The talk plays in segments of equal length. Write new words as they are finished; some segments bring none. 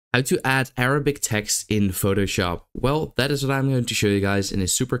How to add Arabic text in Photoshop. Well, that is what I'm going to show you guys in a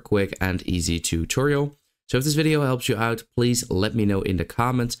super quick and easy tutorial. So if this video helps you out, please let me know in the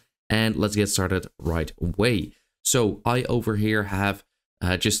comments and let's get started right away. So I over here have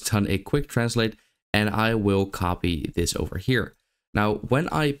just done a quick translate and I will copy this over here. Now, when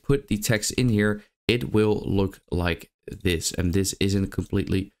I put the text in here, it will look like this, and this isn't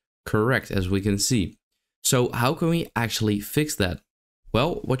completely correct as we can see. So how can we actually fix that?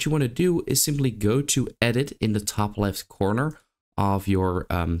 Well, what you want to do is simply go to Edit in the top left corner of your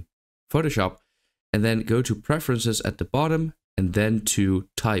Photoshop, and then go to Preferences at the bottom, and then to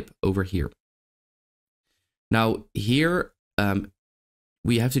Type over here. Now here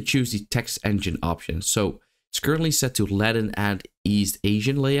we have to choose the text engine option. So it's currently set to Latin and East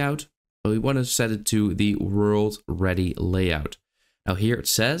Asian layout, but we want to set it to the World Ready layout. Now here it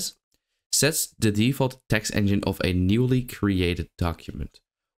says, sets the default text engine of a newly created document,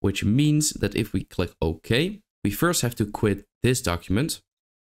 which means that if we click OK, we first have to quit this document,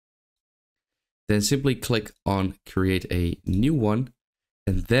 then simply click on create a new one,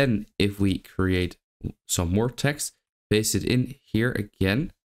 and then if we create some more text, paste it in here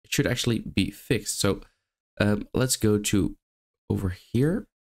again, it should actually be fixed. So let's go to over here,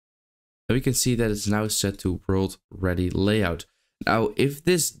 and we can see that it's now set to World Ready layout. Now, if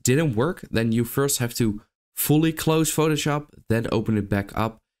this didn't work, then you first have to fully close Photoshop, then open it back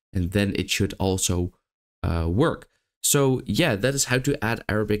up, and then it should also work. So yeah, that is how to add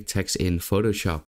Arabic text in Photoshop.